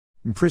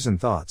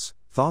Mprisondthotz,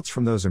 Thoughts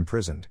from Those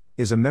Imprisoned,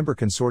 is a member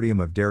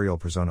consortium of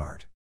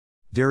Mprisondthotz.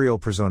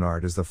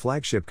 Mprisondthotz is the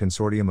flagship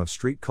consortium of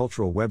street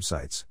cultural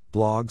websites,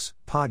 blogs,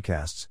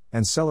 podcasts,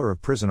 and seller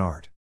of prison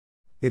art.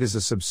 It is a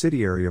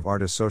subsidiary of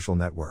Artist Social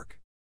Network.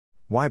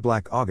 Why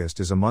Black August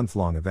is a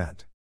month-long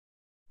event.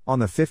 On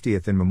the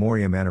 50th in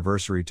memoriam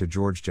anniversary to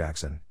George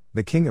Jackson,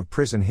 the king of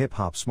prison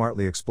hip-hop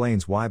smartly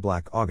explains why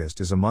Black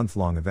August is a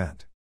month-long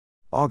event.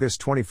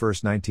 August 21,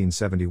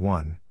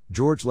 1971,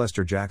 George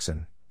Lester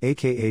Jackson,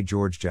 aka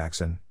George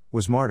Jackson,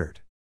 was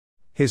martyred.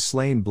 His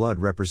slain blood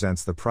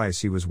represents the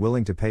price he was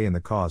willing to pay in the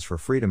cause for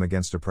freedom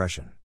against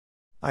oppression.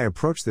 I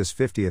approach this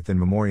 50th in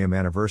memoriam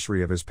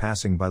anniversary of his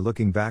passing by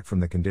looking back from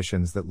the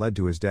conditions that led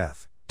to his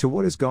death, to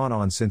what has gone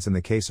on since in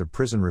the case of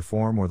prison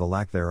reform or the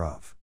lack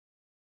thereof.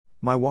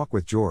 My walk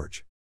with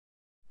George.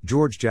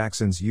 George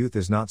Jackson's youth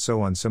is not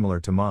so unsimilar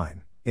to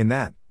mine, in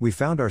that, we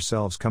found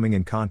ourselves coming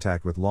in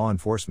contact with law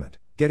enforcement,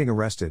 getting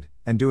arrested,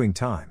 and doing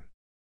time.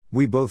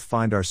 We both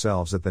find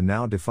ourselves at the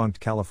now defunct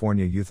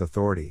California Youth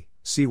Authority,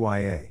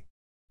 CYA.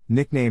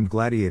 Nicknamed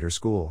Gladiator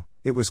School,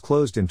 it was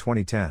closed in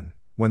 2010,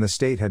 when the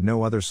state had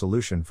no other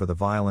solution for the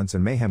violence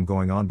and mayhem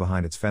going on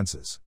behind its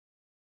fences.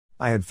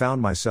 I had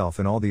found myself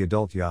in all the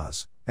adult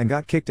YAs, and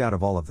got kicked out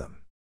of all of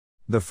them.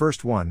 The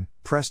first one,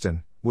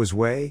 Preston, was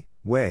way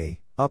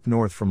up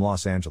north from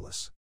Los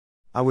Angeles.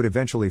 I would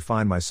eventually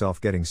find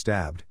myself getting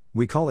stabbed,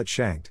 we call it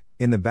shanked,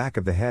 in the back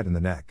of the head and the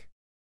neck.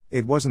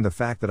 It wasn't the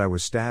fact that I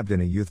was stabbed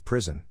in a youth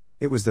prison,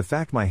 it was the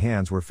fact my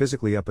hands were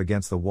physically up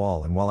against the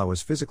wall, and while I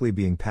was physically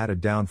being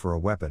patted down for a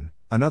weapon,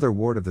 another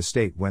ward of the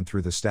state went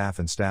through the staff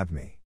and stabbed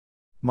me.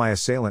 My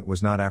assailant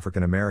was not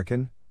African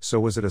American, so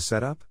was it a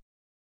setup?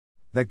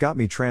 That got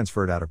me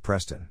transferred out of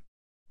Preston.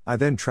 I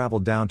then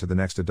traveled down to the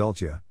next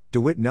adultia,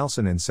 DeWitt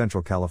Nelson in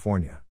Central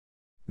California.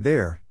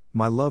 There,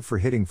 my love for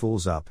hitting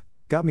fools up,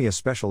 got me a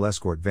special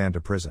escort van to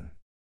prison.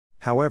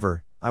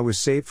 However, I was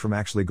saved from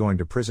actually going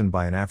to prison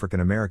by an African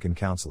American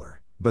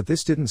counselor, but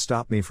this didn't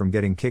stop me from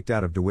getting kicked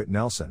out of DeWitt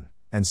Nelson,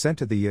 and sent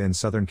to the YA in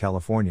Southern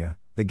California,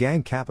 the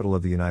gang capital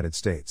of the United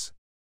States.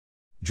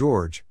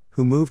 George,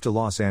 who moved to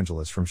Los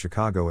Angeles from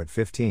Chicago at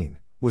 15,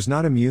 was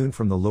not immune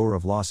from the lure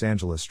of Los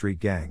Angeles street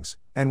gangs,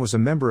 and was a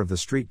member of the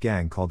street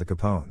gang called the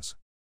Capones.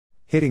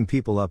 Hitting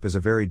people up is a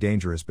very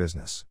dangerous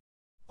business.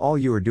 All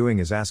you are doing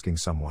is asking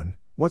someone,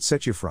 what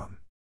set you from?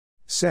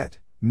 Set,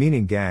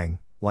 meaning gang,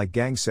 like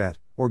gang set,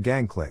 or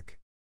gang clique.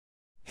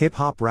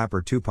 Hip-hop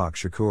rapper Tupac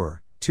Shakur,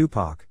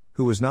 Tupac,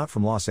 who was not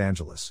from Los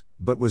Angeles,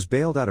 but was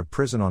bailed out of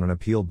prison on an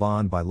appeal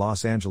bond by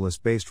Los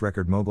Angeles-based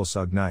record mogul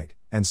Suge Knight,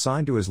 and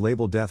signed to his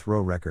label Death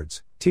Row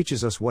Records,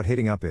 teaches us what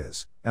hitting up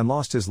is, and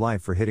lost his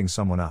life for hitting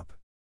someone up.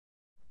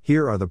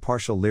 Here are the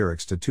partial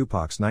lyrics to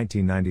Tupac's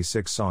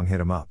 1996 song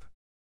Hit 'Em Up.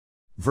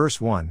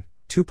 Verse 1,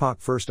 Tupac: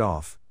 First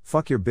off,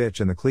 fuck your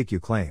bitch and the clique you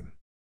claim.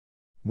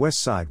 West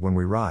Side when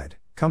we ride,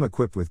 come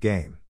equipped with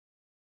game.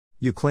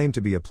 You claim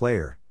to be a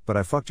player, but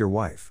I fucked your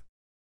wife.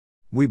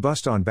 We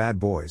bust on bad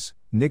boys,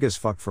 niggas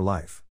fucked for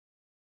life.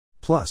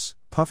 Plus,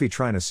 Puffy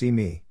trying to see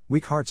me,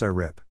 weak hearts I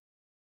rip.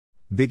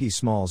 Biggie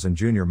Smalls and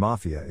Junior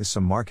Mafia is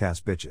some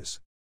mark-ass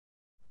bitches.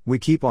 We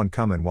keep on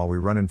comin' while we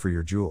runnin' for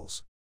your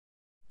jewels.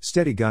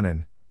 Steady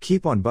gunnin',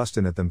 keep on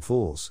bustin' at them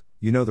fools,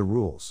 you know the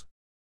rules.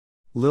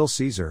 Lil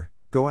Caesar,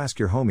 go ask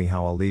your homie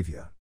how I'll leave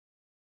ya.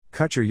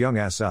 Cut your young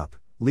ass up,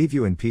 leave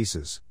you in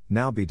pieces,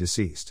 now be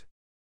deceased.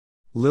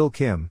 Lil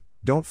Kim,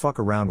 don't fuck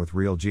around with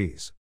real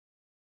G's.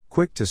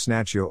 Quick to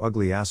snatch yo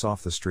ugly ass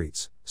off the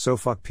streets, so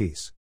fuck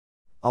peace.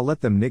 I'll let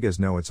them niggas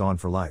know it's on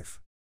for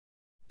life.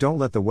 Don't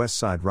let the West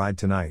Side ride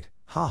tonight,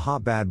 ha ha,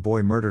 bad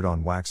boy murdered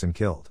on wax and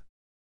killed.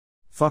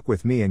 Fuck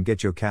with me and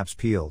get yo caps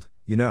peeled,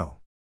 you know.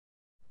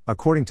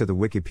 According to the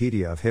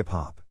Wikipedia of hip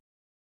hop,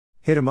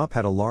 Hit 'Em Up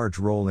had a large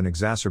role in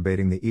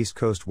exacerbating the East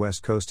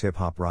Coast-West Coast hip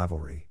hop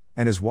rivalry,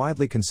 and is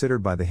widely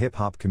considered by the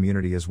hip-hop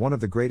community as one of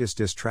the greatest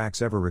diss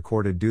tracks ever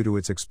recorded due to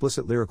its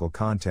explicit lyrical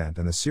content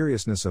and the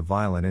seriousness of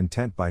violent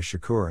intent by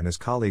Shakur and his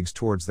colleagues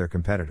towards their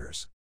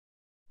competitors.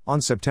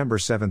 On September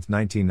 7,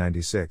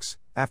 1996,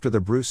 after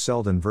the Bruce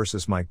Seldon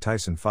vs. Mike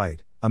Tyson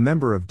fight, a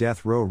member of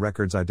Death Row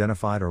Records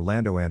identified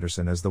Orlando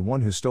Anderson as the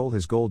one who stole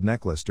his gold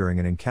necklace during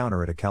an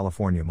encounter at a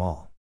California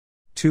mall.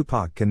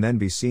 Tupac can then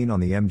be seen on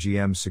the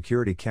MGM's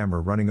security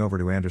camera running over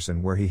to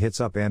Anderson, where he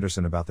hits up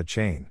Anderson about the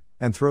chain,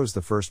 and throws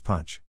the first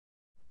punch.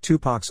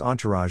 Tupac's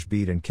entourage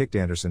beat and kicked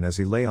Anderson as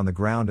he lay on the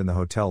ground in the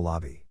hotel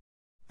lobby.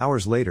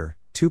 Hours later,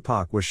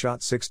 Tupac was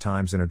shot 6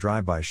 times in a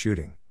drive-by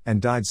shooting, and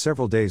died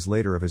several days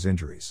later of his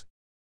injuries.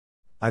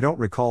 I don't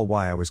recall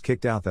why I was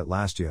kicked out that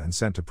last year and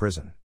sent to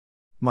prison.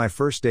 My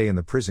first day in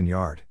the prison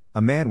yard,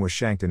 a man was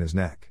shanked in his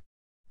neck.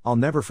 I'll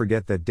never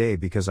forget that day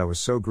because I was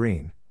so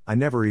green, I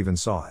never even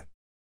saw it.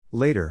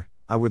 Later,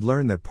 I would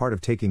learn that part of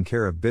taking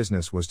care of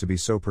business was to be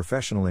so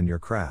professional in your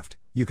craft,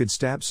 you could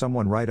stab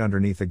someone right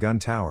underneath a gun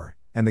tower,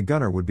 and the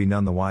gunner would be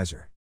none the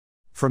wiser.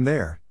 From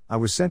there, I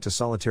was sent to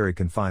solitary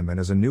confinement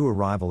as a new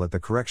arrival at the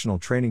Correctional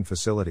Training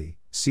Facility,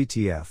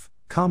 CTF,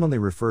 commonly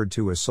referred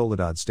to as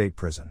Soledad State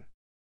Prison.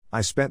 I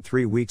spent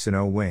 3 weeks in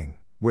O Wing,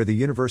 where the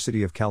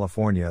University of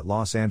California at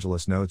Los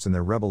Angeles notes in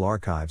their rebel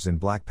archives in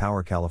Black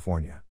Power,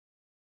 California.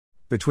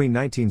 Between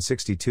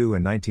 1962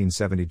 and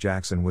 1970,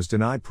 Jackson was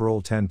denied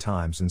parole 10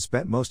 times and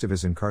spent most of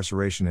his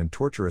incarceration in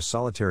torturous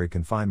solitary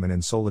confinement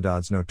in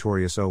Soledad's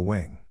notorious O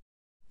Wing.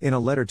 In a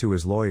letter to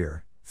his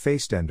lawyer,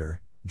 Faystender,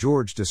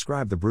 George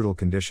described the brutal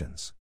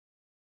conditions.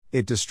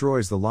 It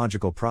destroys the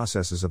logical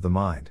processes of the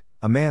mind,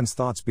 a man's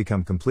thoughts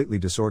become completely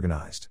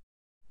disorganized.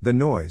 The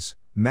noise,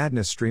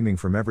 madness streaming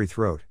from every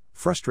throat,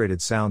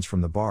 frustrated sounds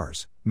from the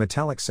bars,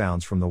 metallic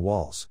sounds from the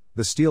walls,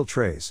 the steel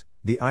trays,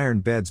 the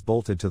iron beds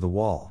bolted to the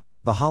wall,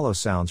 the hollow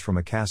sounds from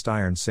a cast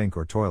iron sink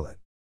or toilet.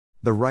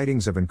 The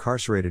writings of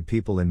incarcerated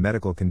people in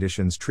medical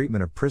conditions,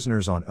 treatment of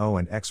prisoners on O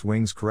and X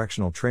Wings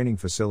Correctional Training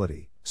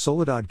Facility,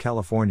 Soledad,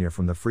 California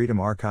from the Freedom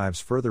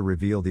Archives further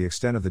reveal the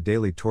extent of the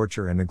daily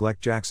torture and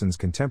neglect Jackson's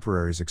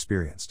contemporaries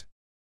experienced.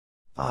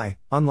 I,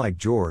 unlike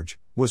George,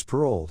 was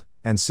paroled,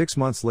 and 6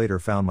 months later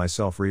found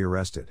myself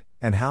rearrested,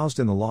 and housed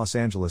in the Los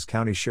Angeles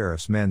County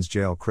Sheriff's Men's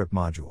Jail Crip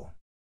Module.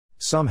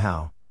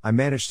 Somehow, I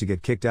managed to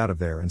get kicked out of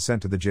there and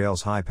sent to the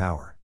jail's high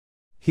power.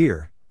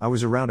 Here, I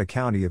was around a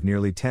county of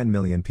nearly 10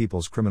 million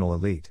people's criminal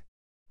elite.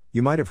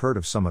 You might have heard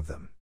of some of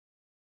them.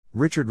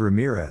 Richard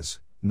Ramirez,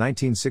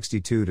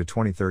 1962 to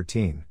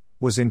 2013,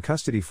 was in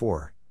custody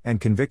for,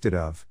 and convicted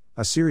of,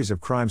 a series of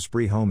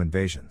crime-spree home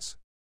invasions.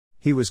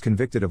 He was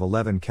convicted of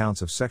 11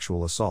 counts of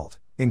sexual assault,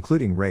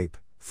 including rape,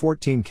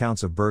 14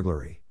 counts of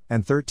burglary,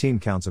 and 13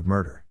 counts of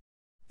murder.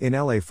 In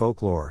LA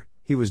folklore,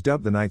 he was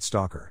dubbed the Night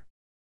Stalker.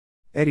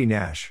 Eddie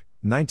Nash,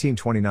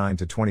 1929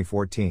 to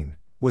 2014,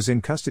 was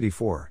in custody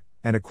for,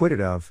 and acquitted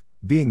of,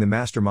 being the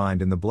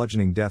mastermind in the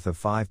bludgeoning death of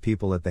 5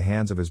 people at the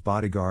hands of his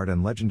bodyguard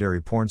and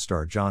legendary porn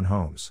star John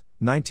Holmes,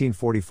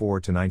 1944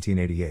 to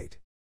 1988.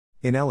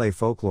 In LA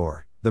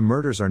folklore, the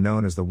murders are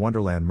known as the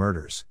Wonderland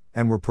Murders,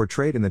 and were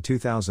portrayed in the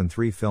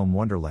 2003 film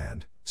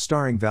Wonderland,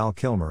 starring Val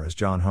Kilmer as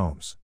John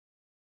Holmes.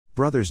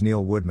 Brothers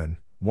Neil Woodman,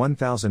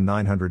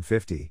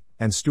 1950,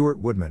 and Stuart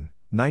Woodman,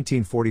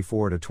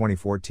 1944 to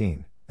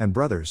 2014, and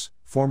brothers,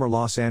 former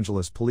Los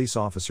Angeles police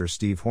officer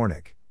Steve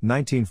Hornick,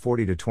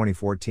 1940 to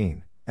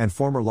 2014, and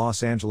former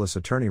Los Angeles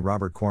attorney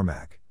Robert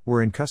Cormack,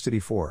 were in custody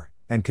for,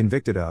 and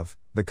convicted of,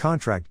 the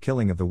contract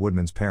killing of the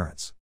Woodman's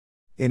parents.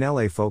 In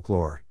LA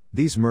folklore,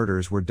 these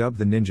murders were dubbed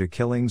the Ninja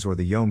Killings or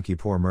the Yom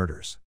Kippur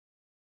Murders.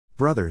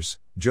 Brothers,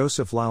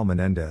 Joseph Lyle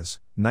Menendez,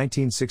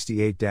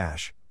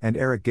 1968-, and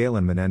Eric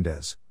Galen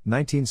Menendez,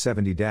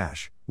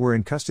 1970-, were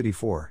in custody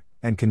for,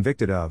 and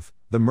convicted of,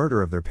 the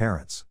murder of their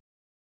parents.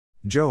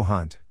 Joe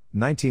Hunt,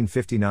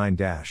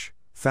 1959-,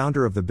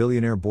 founder of the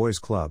Billionaire Boys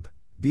Club,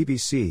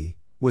 BBC,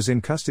 was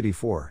in custody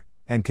for,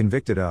 and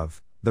convicted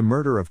of, the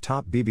murder of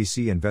top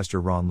BBC investor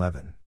Ron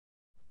Levin.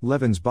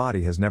 Levin's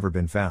body has never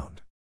been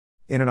found.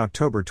 In an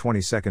October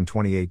 22,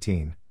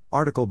 2018,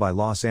 article by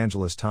Los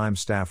Angeles Times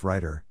staff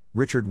writer,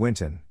 Richard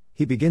Winton,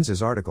 he begins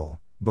his article,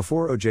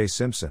 "Before O.J.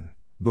 Simpson,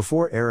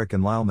 before Eric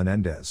and Lyle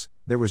Menendez,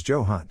 there was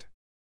Joe Hunt."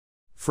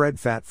 Fred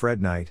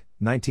Knight,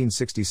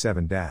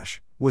 1967-,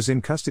 was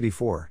in custody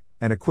for,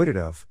 and acquitted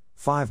of,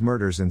 5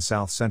 murders in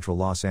South Central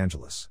Los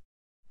Angeles.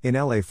 In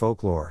LA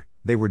folklore,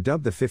 they were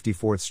dubbed the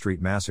 54th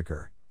Street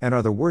Massacre, and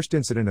are the worst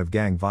incident of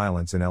gang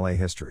violence in LA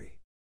history.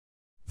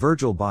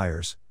 Virgil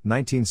Byers,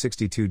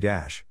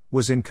 1962-,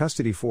 was in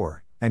custody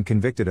for, and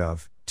convicted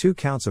of, 2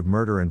 counts of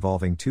murder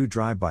involving 2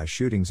 drive-by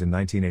shootings in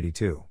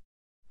 1982.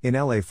 In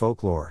LA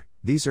folklore,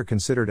 these are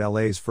considered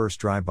LA's first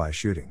drive-by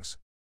shootings.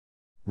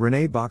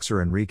 Rene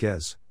Boxer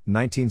Enriquez,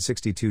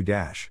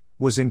 1962-,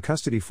 was in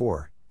custody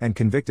for, and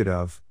convicted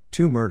of,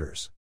 2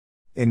 murders.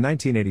 In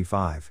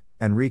 1985,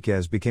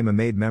 Enriquez became a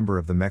made member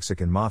of the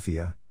Mexican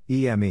Mafia,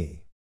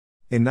 EME.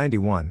 In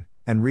 91,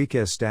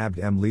 Enriquez stabbed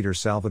M leader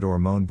Salvador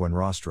Mon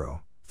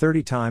Buenrostro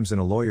 30 times in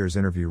a lawyer's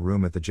interview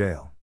room at the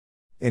jail.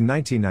 In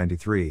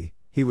 1993,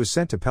 he was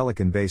sent to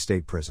Pelican Bay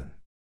State Prison.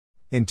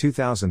 In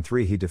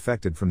 2003 he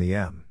defected from the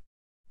M.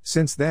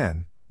 Since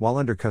then, while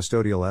under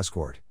custodial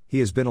escort, he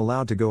has been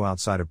allowed to go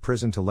outside of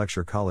prison to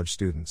lecture college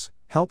students,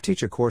 help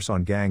teach a course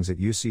on gangs at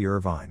UC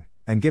Irvine,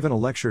 and given a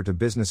lecture to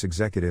business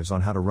executives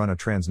on how to run a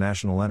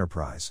transnational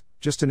enterprise,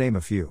 just to name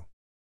a few.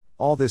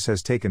 All this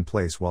has taken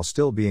place while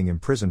still being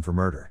imprisoned for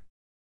murder.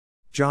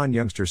 John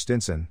Youngster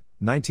Stinson,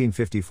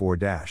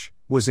 1954-,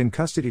 was in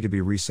custody to be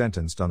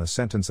resentenced on a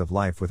sentence of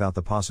life without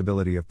the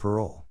possibility of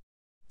parole.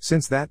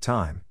 Since that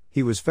time,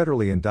 he was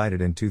federally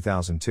indicted in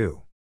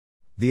 2002.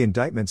 The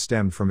indictment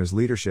stemmed from his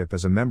leadership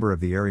as a member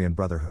of the Aryan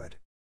Brotherhood.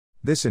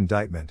 This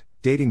indictment,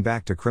 dating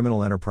back to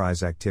criminal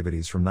enterprise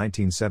activities from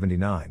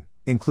 1979,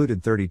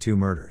 included 32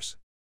 murders.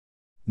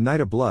 Night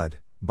of Blood,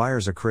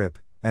 Byers a Crip,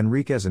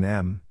 Enriquez an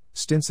M,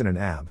 Stinson an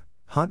AB,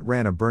 Hunt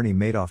ran a Bernie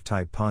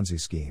Madoff-type Ponzi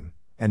scheme,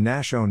 and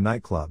Nash owned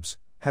nightclubs,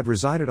 had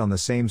resided on the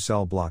same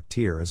cell block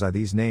tier as I.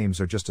 These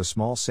names are just a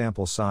small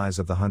sample size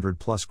of the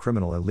 100-plus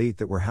criminal elite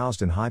that were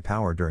housed in high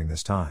power during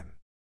this time.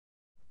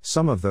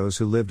 Some of those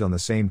who lived on the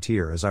same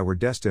tier as I were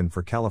destined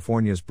for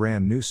California's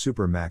brand new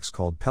supermax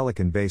called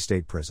Pelican Bay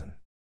State Prison.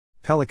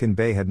 Pelican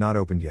Bay had not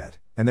opened yet,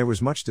 and there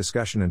was much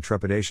discussion and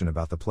trepidation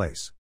about the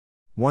place.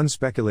 One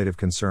speculative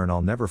concern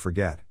I'll never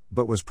forget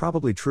but was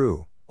probably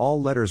true.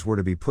 All letters were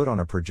to be put on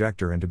a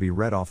projector and to be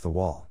read off the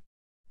wall.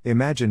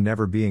 Imagine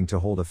never being to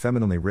hold a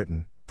femininely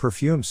written,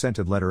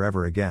 perfume-scented letter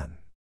ever again.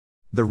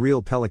 The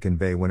real Pelican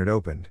Bay, when it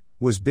opened,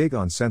 was big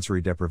on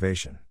sensory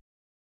deprivation.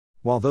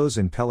 While those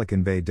in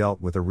Pelican Bay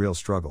dealt with a real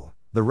struggle,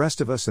 the rest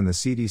of us in the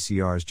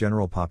CDCR's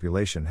general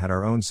population had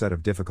our own set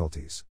of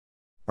difficulties.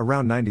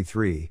 Around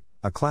 93,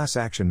 a class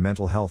action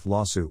mental health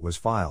lawsuit was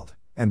filed,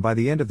 and by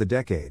the end of the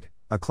decade,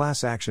 a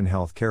class action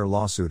health care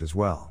lawsuit as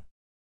well.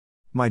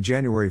 My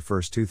January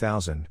 1,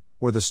 2000,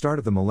 or the start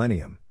of the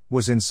millennium,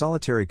 was in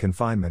solitary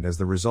confinement as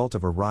the result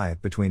of a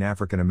riot between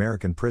African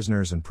American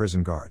prisoners and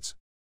prison guards.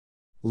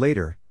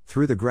 Later,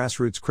 through the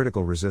grassroots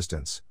critical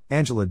resistance,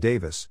 Angela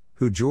Davis,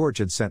 who George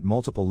had sent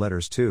multiple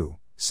letters to,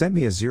 sent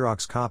me a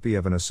Xerox copy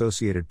of an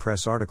Associated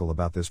Press article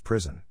about this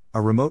prison.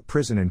 A remote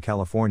prison in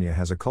California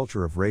has a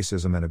culture of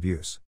racism and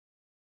abuse.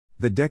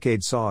 The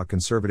decade saw a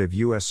conservative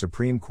U.S.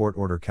 Supreme Court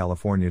order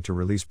California to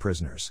release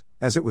prisoners,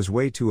 as it was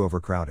way too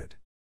overcrowded.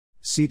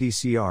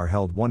 CDCR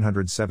held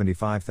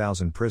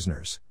 175,000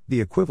 prisoners,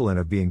 the equivalent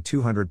of being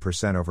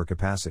 200% over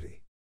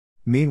capacity.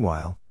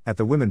 Meanwhile, at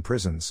the women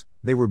prisons,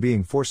 they were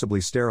being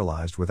forcibly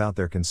sterilized without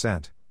their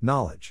consent,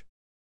 knowledge.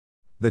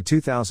 The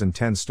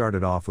 2010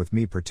 started off with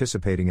me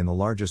participating in the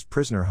largest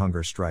prisoner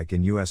hunger strike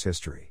in U.S.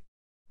 history.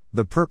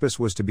 The purpose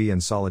was to be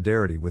in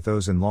solidarity with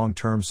those in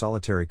long-term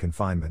solitary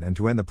confinement and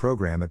to end the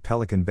program at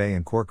Pelican Bay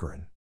and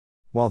Corcoran.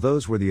 While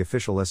those were the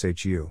official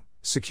SHU,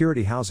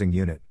 Security Housing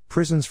Unit,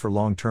 prisons for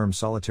long-term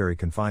solitary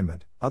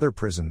confinement, other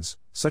prisons,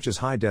 such as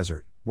High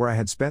Desert, where I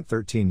had spent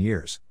 13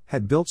 years,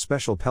 had built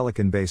special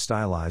Pelican Bay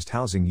stylized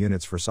housing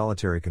units for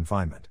solitary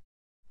confinement.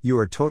 You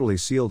are totally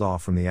sealed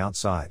off from the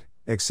outside,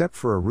 except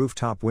for a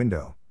rooftop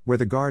window, where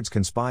the guards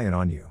can spy in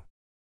on you.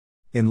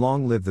 In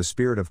Long Live the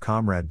Spirit of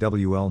Comrade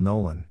W.L.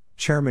 Nolan,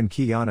 Chairman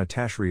Kiana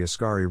Tashri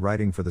Asghari,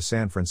 writing for the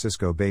San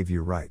Francisco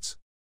Bayview, writes,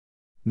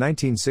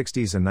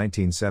 1960s and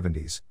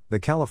 1970s, the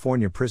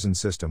California prison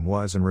system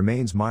was and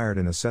remains mired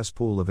in a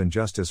cesspool of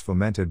injustice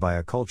fomented by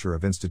a culture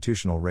of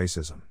institutional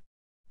racism.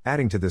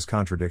 Adding to this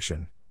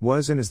contradiction,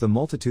 was and is the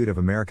multitude of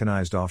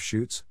Americanized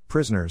offshoots,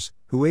 prisoners,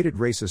 who aided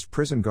racist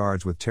prison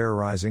guards with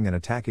terrorizing and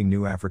attacking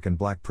new African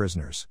black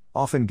prisoners,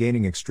 often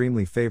gaining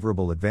extremely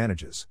favorable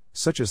advantages,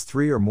 such as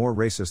 3 or more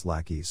racist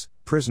lackeys,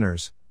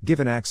 prisoners,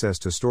 given access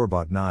to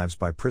store-bought knives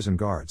by prison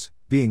guards,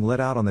 being let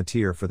out on the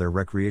tier for their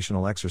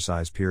recreational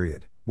exercise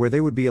period, where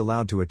they would be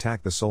allowed to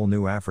attack the sole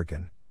new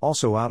African,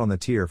 also out on the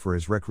tier for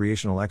his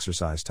recreational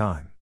exercise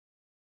time.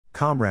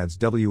 Comrades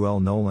W.L.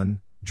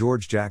 Nolan,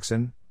 George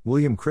Jackson,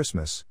 William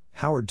Christmas,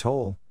 Howard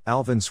Toll,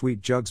 Alvin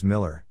Sweet Jugs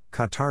Miller,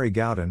 Qatari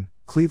Gowden,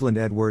 Cleveland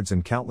Edwards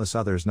and countless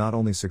others not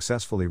only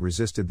successfully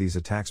resisted these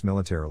attacks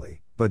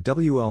militarily, but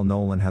W.L.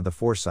 Nolan had the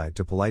foresight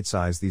to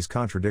politicize these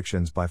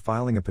contradictions by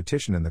filing a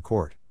petition in the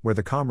court, where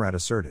the comrade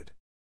asserted,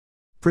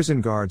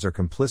 prison guards are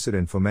complicit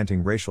in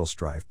fomenting racial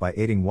strife by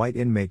aiding white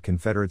inmate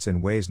Confederates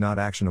in ways not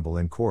actionable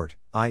in court,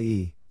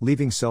 i.e.,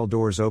 leaving cell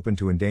doors open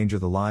to endanger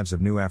the lives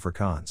of new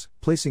Afrikaans,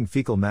 placing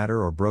fecal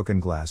matter or broken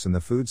glass in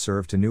the food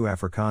served to new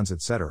Afrikaans,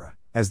 etc.,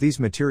 as these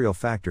material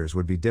factors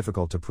would be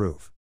difficult to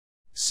prove.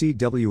 C.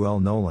 W.L.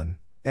 Nolan,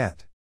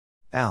 et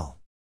al.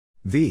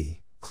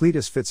 V.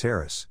 Cletus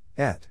Fitzharris,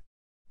 et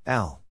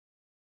al.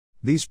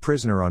 These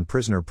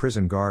prisoner-on-prisoner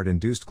prison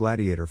guard-induced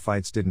gladiator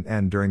fights didn't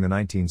end during the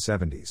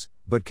 1970s,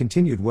 but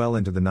continued well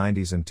into the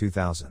 90s and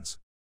 2000s.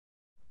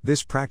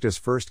 This practice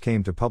first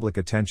came to public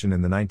attention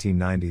in the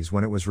 1990s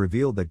when it was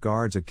revealed that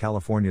guards at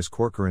California's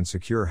Corcoran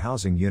Secure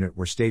Housing Unit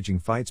were staging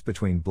fights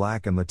between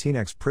Black and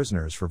Latinx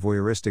prisoners for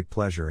voyeuristic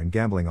pleasure and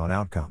gambling on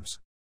outcomes.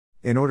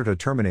 In order to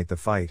terminate the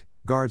fight,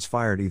 guards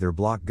fired either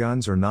block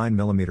guns or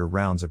 9mm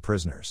rounds at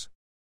prisoners.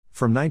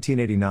 From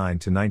 1989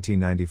 to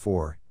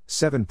 1994,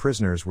 7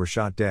 prisoners were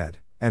shot dead,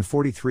 and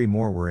 43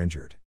 more were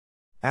injured.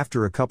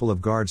 After a couple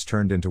of guards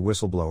turned into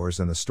whistleblowers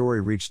and the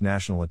story reached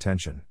national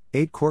attention,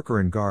 8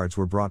 Corcoran guards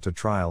were brought to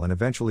trial and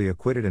eventually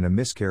acquitted in a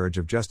miscarriage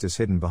of justice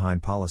hidden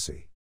behind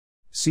policy.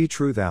 See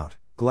Truth Out,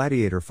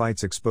 gladiator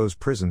fights expose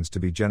prisons to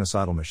be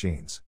genocidal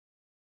machines.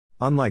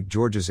 Unlike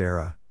George's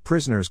era,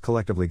 prisoners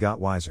collectively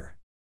got wiser.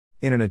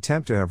 In an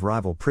attempt to have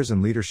rival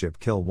prison leadership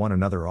kill one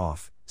another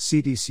off,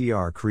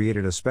 CDCR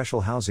created a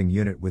special housing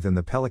unit within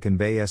the Pelican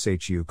Bay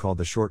SHU called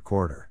the Short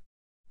Corridor.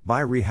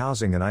 By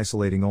rehousing and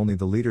isolating only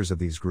the leaders of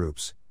these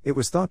groups, it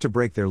was thought to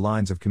break their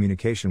lines of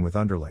communication with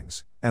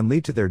underlings, and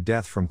lead to their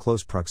death from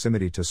close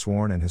proximity to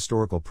sworn and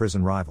historical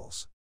prison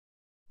rivals.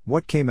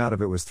 What came out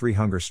of it was 3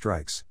 hunger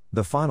strikes,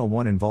 the final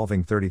one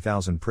involving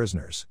 30,000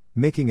 prisoners,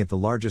 making it the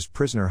largest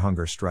prisoner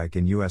hunger strike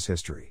in U.S.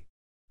 history.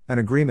 An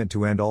agreement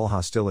to end all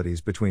hostilities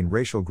between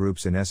racial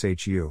groups in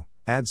SHU,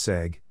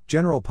 ADSEG,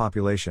 general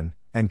population,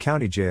 and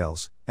county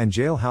jails, and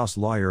jailhouse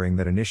lawyering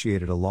that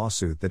initiated a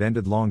lawsuit that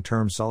ended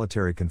long-term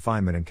solitary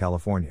confinement in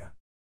California.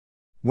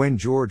 When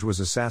George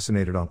was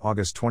assassinated on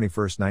August 21,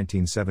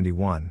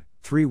 1971,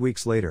 3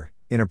 weeks later,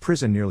 in a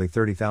prison nearly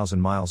 30,000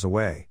 miles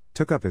away,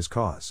 took up his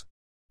cause.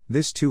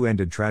 This too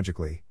ended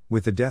tragically,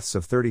 with the deaths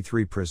of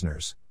 33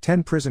 prisoners,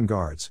 10 prison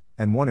guards,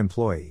 and 1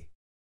 employee.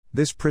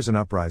 This prison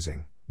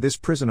uprising, this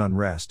prison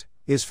unrest,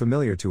 is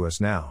familiar to us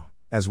now,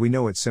 as we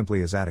know it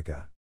simply as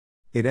Attica.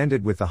 It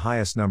ended with the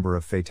highest number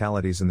of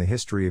fatalities in the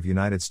history of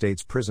United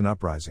States prison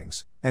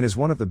uprisings, and is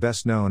one of the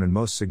best known and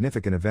most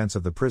significant events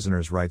of the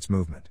prisoners' rights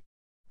movement.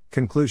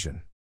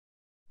 Conclusion.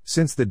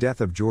 Since the death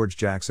of George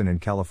Jackson in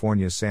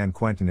California's San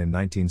Quentin in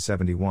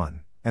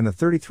 1971, and the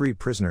 33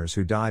 prisoners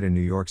who died in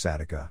New York's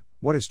Attica,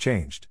 what has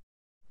changed?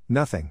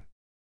 Nothing.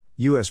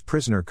 U.S.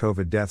 prisoner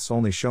COVID deaths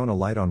only shone a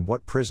light on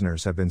what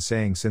prisoners have been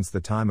saying since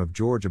the time of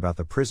George about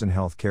the prison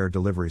health care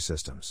delivery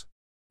systems.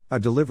 A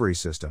delivery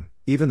system,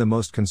 even the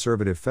most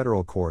conservative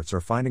federal courts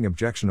are finding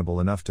objectionable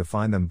enough to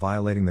find them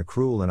violating the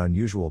cruel and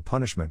unusual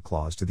punishment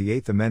clause to the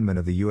 8th Amendment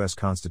of the U.S.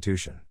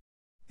 Constitution.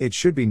 It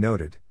should be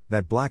noted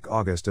that Black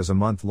August as a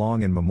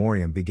month-long in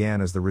memoriam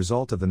began as the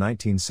result of the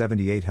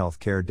 1978 health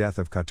care death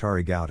of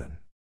Qatari Gowden.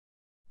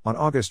 On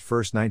August 1,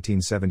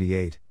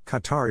 1978,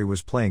 Qatari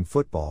was playing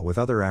football with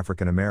other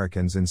African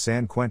Americans in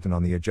San Quentin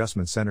on the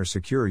Adjustment Center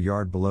secure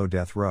yard below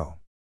death row.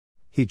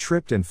 He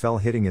tripped and fell,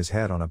 hitting his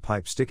head on a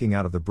pipe sticking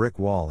out of the brick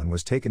wall, and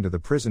was taken to the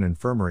prison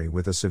infirmary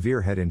with a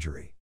severe head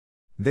injury.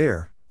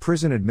 There,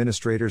 prison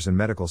administrators and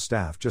medical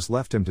staff just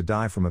left him to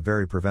die from a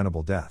very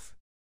preventable death.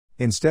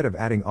 Instead of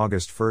adding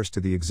August 1 to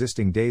the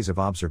existing days of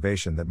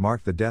observation that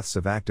marked the deaths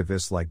of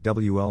activists like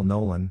W.L.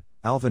 Nolan,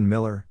 Alvin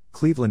Miller,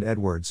 Cleveland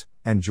Edwards,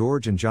 and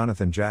George and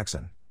Jonathan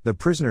Jackson, the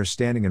prisoners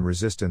standing in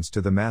resistance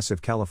to the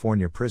massive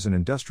California prison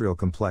industrial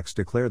complex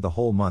declared the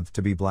whole month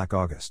to be Black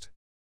August.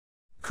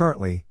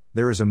 Currently,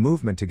 there is a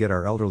movement to get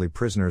our elderly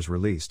prisoners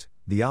released.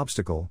 The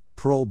obstacle: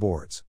 parole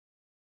boards.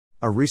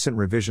 A recent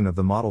revision of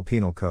the Model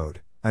Penal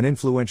Code, an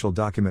influential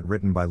document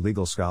written by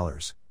legal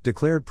scholars,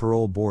 declared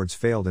parole boards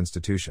failed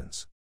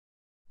institutions.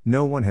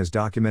 No one has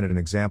documented an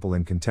example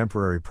in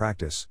contemporary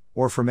practice,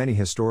 or from any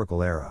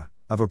historical era,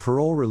 of a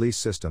parole release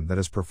system that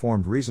has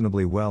performed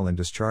reasonably well in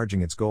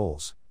discharging its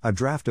goals, a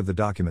draft of the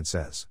document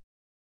says.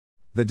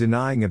 The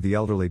denying of the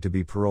elderly to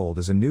be paroled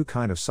is a new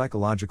kind of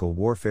psychological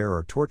warfare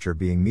or torture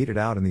being meted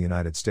out in the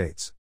United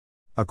States.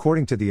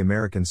 According to the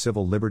American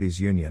Civil Liberties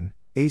Union,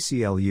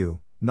 ACLU,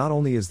 not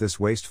only is this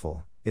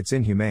wasteful, it's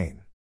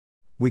inhumane.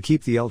 We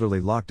keep the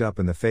elderly locked up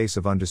in the face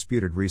of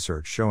undisputed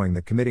research showing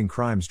that committing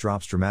crimes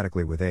drops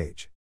dramatically with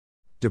age.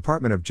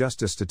 Department of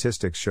Justice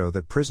statistics show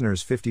that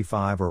prisoners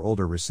 55 or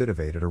older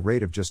recidivate at a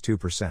rate of just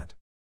 2%.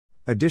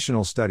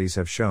 Additional studies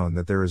have shown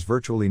that there is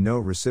virtually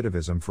no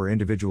recidivism for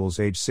individuals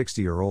age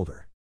 60 or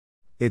older.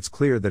 It's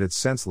clear that it's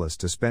senseless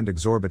to spend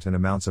exorbitant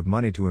amounts of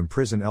money to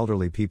imprison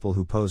elderly people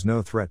who pose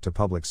no threat to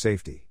public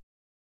safety.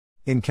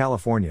 In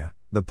California,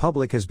 the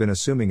public has been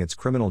assuming its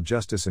criminal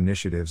justice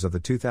initiatives of the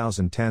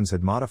 2010s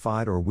had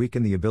modified or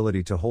weakened the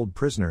ability to hold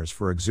prisoners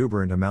for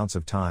exuberant amounts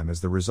of time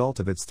as the result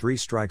of its three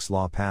strikes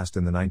law passed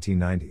in the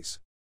 1990s.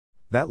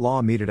 That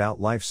law meted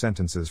out life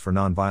sentences for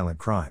nonviolent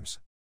crimes.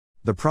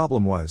 The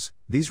problem was,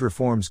 these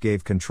reforms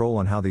gave control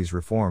on how these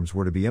reforms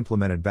were to be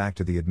implemented back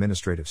to the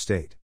administrative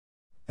state.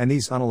 And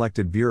these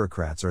unelected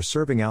bureaucrats are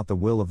serving out the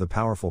will of the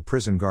powerful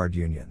prison guard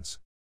unions.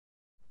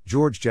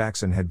 George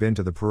Jackson had been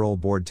to the parole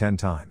board 10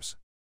 times.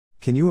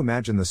 Can you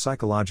imagine the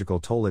psychological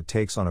toll it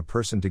takes on a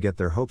person to get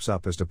their hopes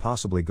up as to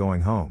possibly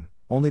going home,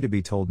 only to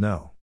be told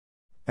no?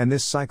 And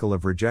this cycle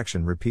of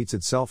rejection repeats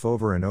itself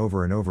over and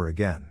over and over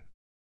again.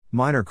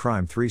 Minor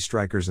crime three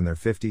strikers in their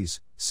 50s,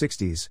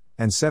 60s,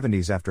 and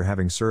 70s after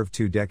having served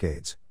 2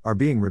 decades, are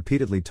being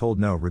repeatedly told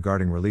no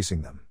regarding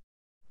releasing them.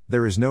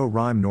 There is no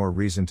rhyme nor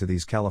reason to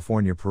these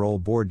California parole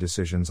board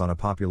decisions on a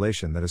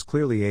population that is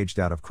clearly aged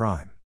out of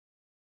crime.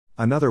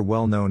 Another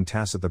well-known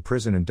tacit the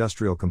prison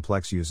industrial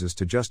complex uses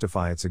to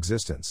justify its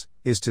existence,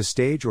 is to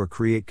stage or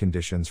create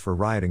conditions for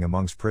rioting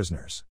amongst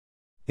prisoners.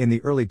 In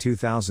the early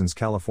 2000s,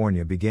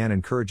 California began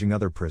encouraging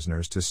other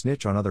prisoners to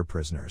snitch on other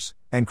prisoners,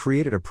 and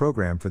created a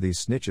program for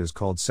these snitches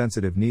called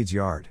Sensitive Needs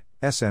Yard,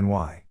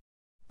 SNY.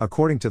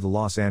 According to the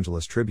Los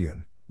Angeles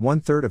Tribune,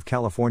 1/3 of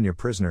California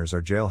prisoners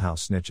are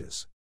jailhouse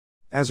snitches.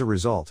 As a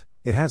result,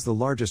 it has the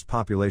largest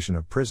population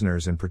of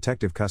prisoners in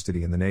protective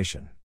custody in the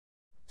nation.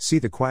 See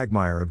the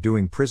quagmire of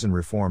doing prison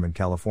reform in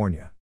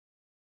California.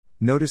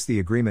 Notice the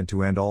agreement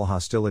to end all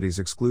hostilities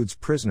excludes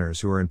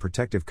prisoners who are in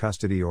protective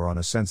custody or on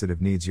a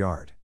sensitive needs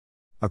yard.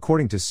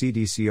 According to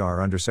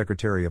CDCR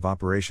Undersecretary of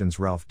Operations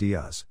Ralph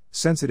Diaz,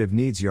 sensitive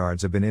needs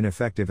yards have been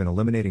ineffective in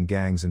eliminating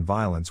gangs and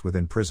violence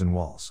within prison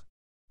walls.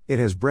 It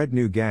has bred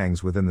new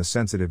gangs within the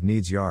sensitive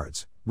needs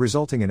yards,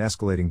 resulting in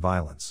escalating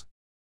violence.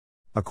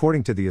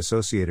 According to the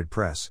Associated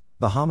Press,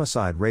 the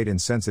homicide rate in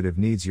sensitive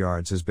needs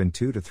yards has been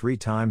 2 to 3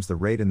 times the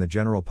rate in the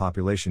general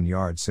population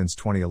yards since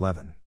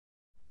 2011.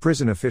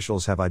 Prison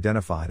officials have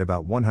identified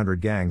about 100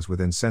 gangs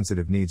within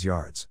sensitive needs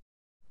yards.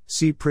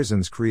 See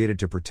prisons created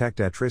to protect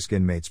at-risk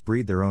inmates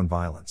breed their own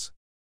violence.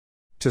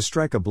 To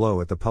strike a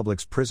blow at the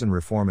public's prison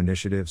reform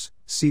initiatives,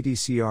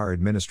 CDCR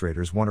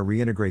administrators want to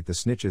reintegrate the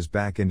snitches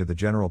back into the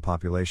general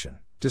population,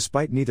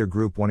 despite neither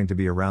group wanting to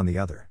be around the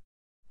other.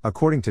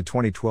 According to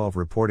 2012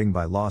 reporting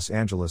by Los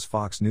Angeles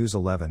Fox News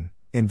 11,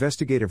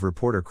 investigative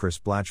reporter Chris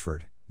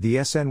Blatchford, the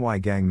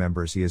SNY gang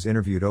members he has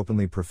interviewed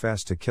openly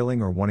profess to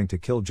killing or wanting to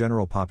kill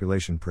general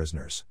population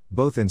prisoners,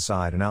 both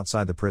inside and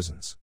outside the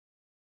prisons.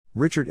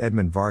 Richard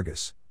Edmund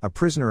Vargas, a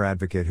prisoner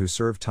advocate who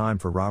served time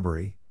for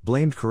robbery,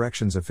 blamed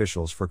corrections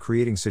officials for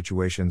creating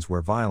situations where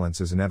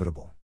violence is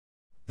inevitable.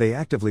 They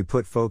actively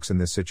put folks in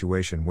this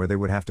situation where they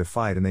would have to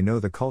fight, and they know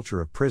the culture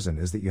of prison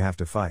is that you have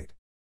to fight.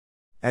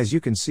 As you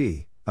can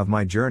see, of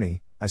my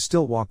journey, I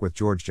still walk with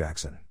George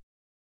Jackson.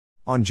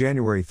 On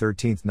January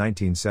 13,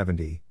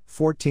 1970,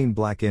 14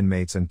 black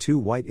inmates and 2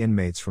 white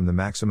inmates from the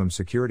maximum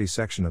security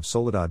section of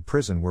Soledad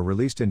Prison were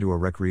released into a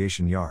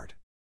recreation yard.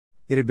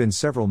 It had been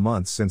several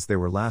months since they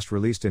were last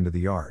released into the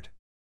yard.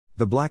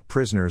 The black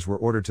prisoners were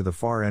ordered to the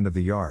far end of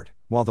the yard,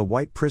 while the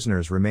white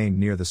prisoners remained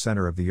near the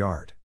center of the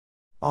yard.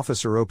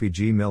 Officer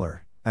O.P.G.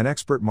 Miller, an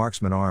expert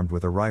marksman armed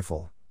with a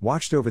rifle,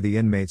 watched over the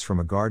inmates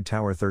from a guard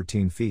tower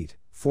 13 feet,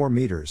 4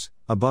 meters,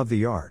 above the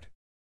yard.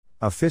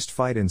 A fist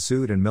fight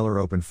ensued and Miller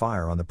opened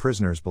fire on the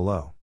prisoners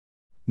below.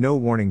 No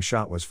warning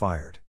shot was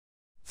fired.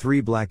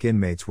 3 black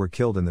inmates were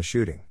killed in the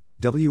shooting.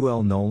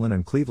 W.L. Nolan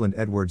and Cleveland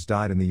Edwards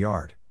died in the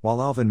yard, while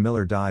Alvin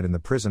Miller died in the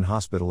prison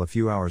hospital a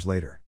few hours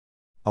later.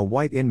 A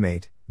white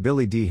inmate,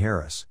 Billy D.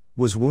 Harris,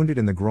 was wounded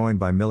in the groin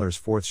by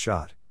Miller's 4th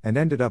shot, and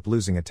ended up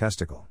losing a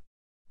testicle.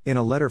 In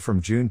a letter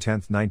from June 10,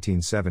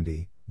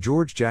 1970,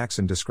 George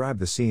Jackson described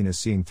the scene as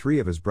seeing 3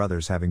 of his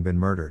brothers having been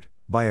murdered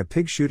by a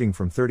pig shooting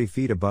from 30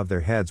 feet above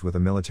their heads with a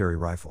military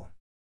rifle.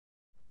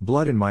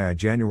 Blood in My Eye,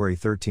 January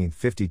 13,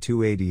 52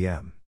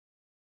 ADM.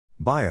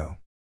 Bio.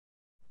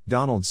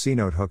 Donald C.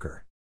 Note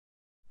Hooker.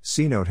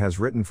 C. Note has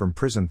written from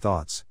Prison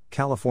Thoughts,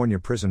 California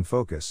Prison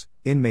Focus,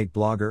 Inmate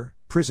Blogger,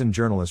 Prison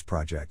Journalist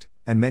Project,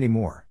 and many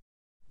more.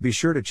 Be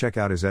sure to check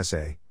out his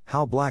essay,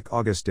 How Black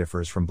August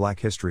Differs from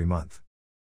Black History Month.